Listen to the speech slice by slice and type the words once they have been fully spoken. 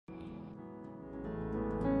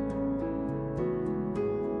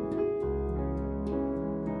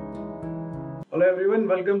Hello everyone,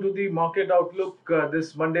 welcome to the market outlook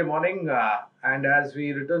this Monday morning. And as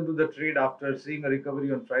we return to the trade after seeing a recovery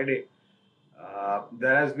on Friday,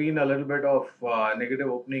 there has been a little bit of negative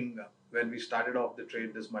opening when we started off the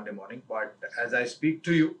trade this Monday morning. But as I speak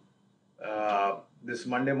to you, this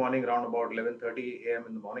Monday morning around about 11:30 a.m.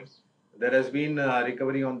 in the morning, there has been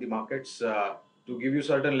recovery on the markets to give you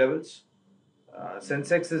certain levels.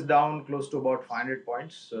 Sensex is down close to about 500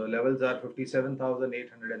 points. Levels are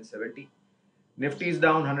 57,870. Nifty is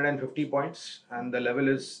down 150 points and the level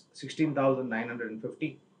is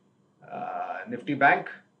 16,950. Nifty Bank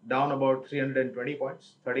down about 320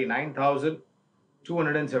 points.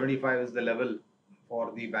 39,275 is the level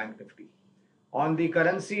for the Bank Nifty. On the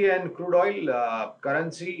currency and crude oil,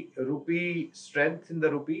 currency rupee strength in the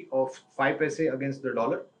rupee of 5 paise against the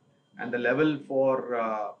dollar, and the level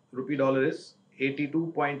for rupee dollar is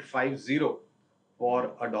 82.50 for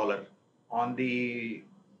a dollar. On the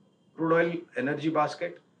crude oil energy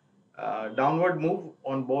basket, downward move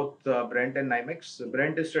on both Brent and NYMEX.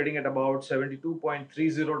 Brent is trading at about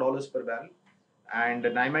 $72.30 per barrel, and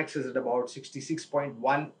NYMEX is at about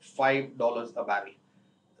 $66.15 a barrel.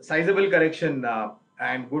 Sizable correction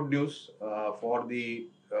and good news for the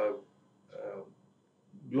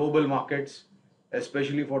global markets,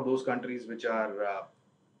 especially for those countries which are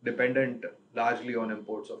dependent largely on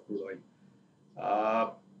imports of crude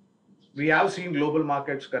oil. We have seen global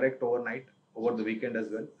markets correct overnight over the weekend as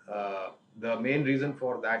well. The main reason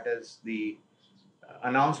for that is the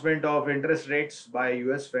announcement of interest rates by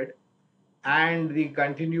US Fed and the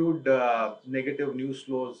continued negative news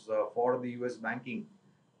flows for the US banking,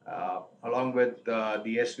 along with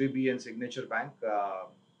the SVB and Signature Bank.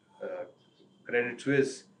 Credit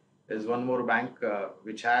Suisse is one more bank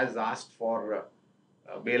which has asked for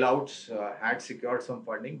bailouts, had secured some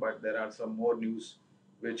funding, but there are some more news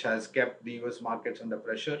which has kept the US markets under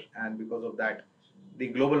pressure, and because of that, the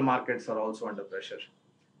global markets are also under pressure.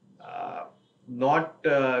 Not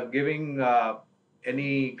giving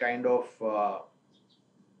any kind of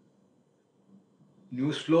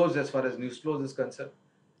news flows as far as news flows is concerned.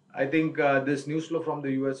 I think this news flow from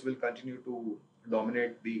the US will continue to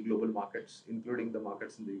dominate the global markets, including the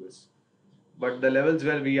markets in the US. But the levels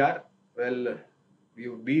where we are, well,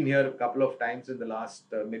 we've been here a couple of times in the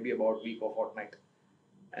last maybe about week or fortnight,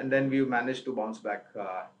 and then we've managed to bounce back.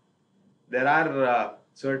 There are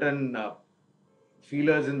certain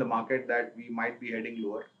feelers in the market that we might be heading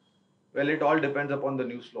lower. Well, it all depends upon the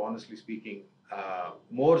news flow, honestly speaking.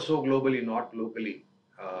 More so globally, not locally.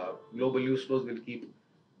 Global news flows will keep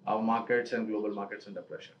our markets and global markets under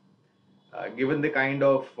pressure. Given the kind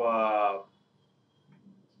of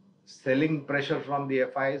selling pressure from the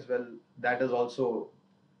FIs, well, that is also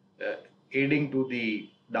aiding to the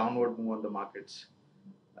downward move on the markets.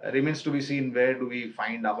 Remains to be seen where do we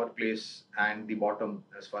find our place and the bottom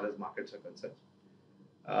as far as markets are concerned.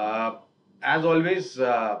 As always,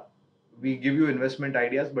 we give you investment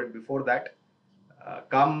ideas, but before that,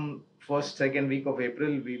 come first, second week of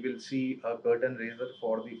April, we will see a curtain raiser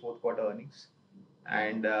for the fourth quarter earnings.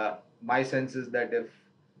 And my sense is that if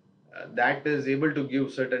that is able to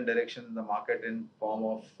give certain direction in the market in form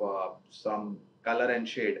of some color and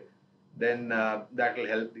shade, then that will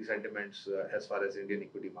help the sentiments as far as Indian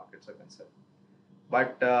equity markets are concerned.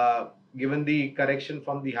 But given the correction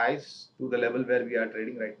from the highs to the level where we are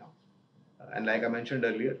trading right now, and like I mentioned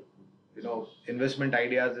earlier, investment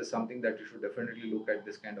ideas is something that you should definitely look at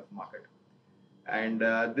this kind of market. And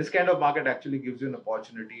this kind of market actually gives you an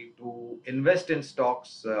opportunity to invest in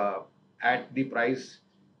stocks at the price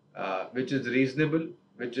which is reasonable,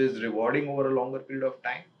 which is rewarding over a longer period of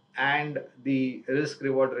time, and the risk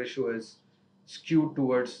reward ratio is skewed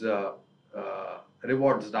towards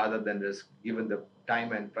rewards rather than risk, given the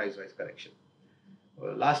time and price wise correction.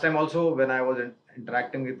 Last time also, when I was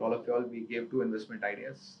interacting with all of you all, we gave two investment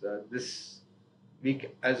ideas. This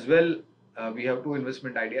week as well, we have two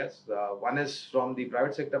investment ideas. One is from the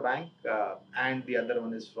private sector bank, and the other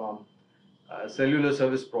one is from cellular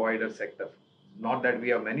service provider sector. Not that we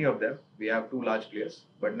have many of them, we have two large players,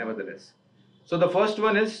 but nevertheless. So the first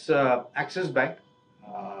one is Axis Bank.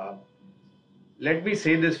 Let me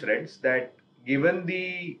say this, friends, that given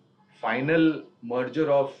the final merger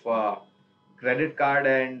of credit card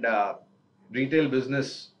and retail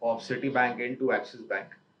business of Citibank into Axis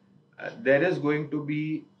Bank, there is going to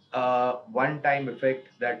be a one-time effect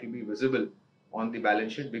that will be visible on the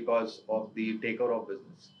balance sheet because of the takeover of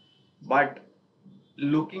business. But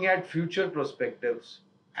looking at future perspectives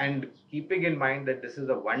and keeping in mind that this is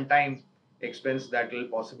a one-time expense that will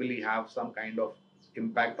possibly have some kind of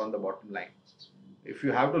impact on the bottom line. If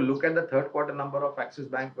you have to look at the third quarter number of Axis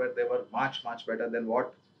Bank, where they were much better than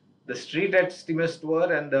what the street estimates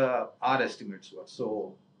were and our estimates were.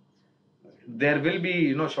 So there will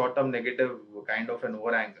be, short-term negative kind of an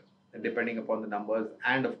overhang depending upon the numbers,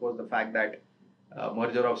 and of course the fact that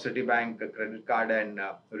merger of Citibank, credit card, and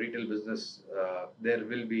retail business, there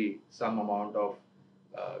will be some amount of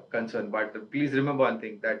concern. But please remember one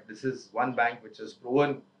thing, that this is one bank which has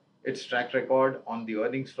proven its track record on the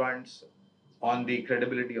earnings fronts, on the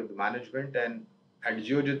credibility of the management, and at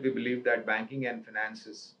Geojit we believe that banking and finance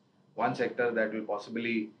is one sector that will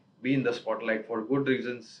possibly be in the spotlight for good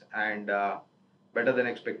reasons and better than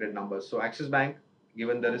expected numbers. So Axis Bank,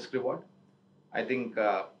 given the risk reward, I think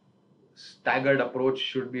staggered approach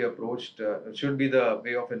should be the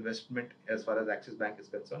way of investment as far as Axis Bank is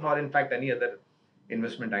concerned, or in fact any other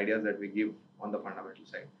investment ideas that we give on the fundamental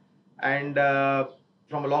side. And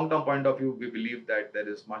from a long-term point of view, we believe that there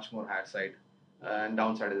is much more higher side and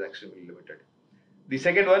downside is extremely limited. The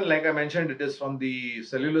second one, like I mentioned, it is from the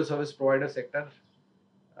cellular service provider sector.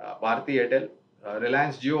 Bharti Airtel,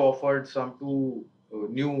 Reliance Jio offered some two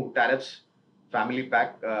new tariffs, family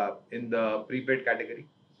pack in the prepaid category.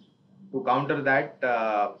 To counter that,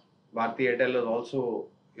 Bharti Airtel has also,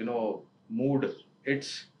 moved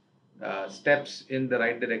its steps in the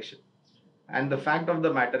right direction. And the fact of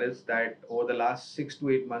the matter is that over the last 6 to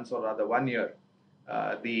 8 months, or rather 1 year,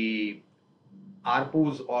 the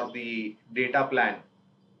ARPUs or the data plan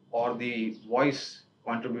or the voice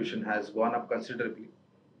contribution has gone up considerably.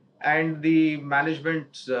 And the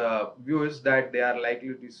management's view is that they are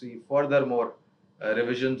likely to see furthermore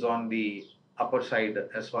revisions on the upper side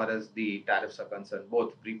as far as the tariffs are concerned,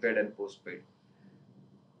 both prepaid and postpaid.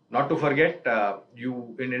 Not to forget,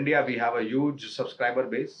 in India we have a huge subscriber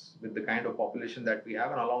base with the kind of population that we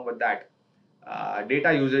have, and along with that,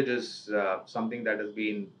 data usage is something that has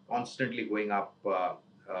been constantly going up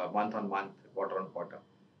month on month, quarter on quarter,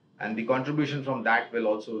 and the contribution from that will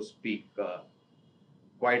also speak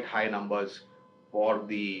quite high numbers for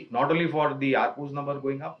not only for the ARPU's number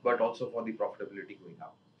going up, but also for the profitability going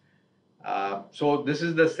up. So this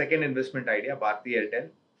is the second investment idea, Bharti Airtel,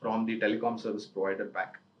 from the telecom service provider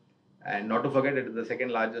pack. And not to forget, it is the second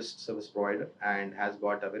largest service provider and has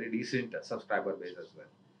got a very decent subscriber base as well.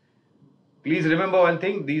 Please remember one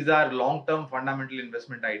thing, these are long-term fundamental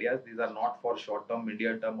investment ideas. These are not for short-term,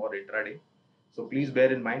 medium-term or intraday. So please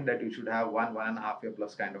bear in mind that you should have 1.5 year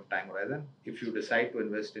plus kind of time horizon if you decide to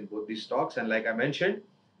invest in both these stocks. And like I mentioned,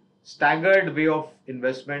 staggered way of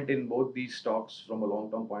investment in both these stocks from a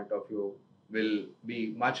long-term point of view will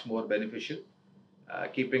be much more beneficial,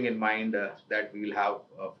 keeping in mind that we will have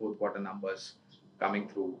fourth quarter numbers coming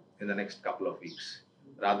through in the next couple of weeks.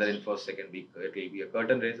 Rather in first, second week, it will be a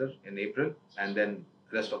curtain raiser in April, and then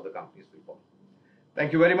rest of the companies will follow.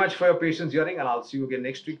 Thank you very much for your patience hearing, and I'll see you again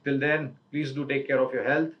next week. Till then, please do take care of your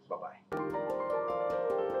health. Bye-bye.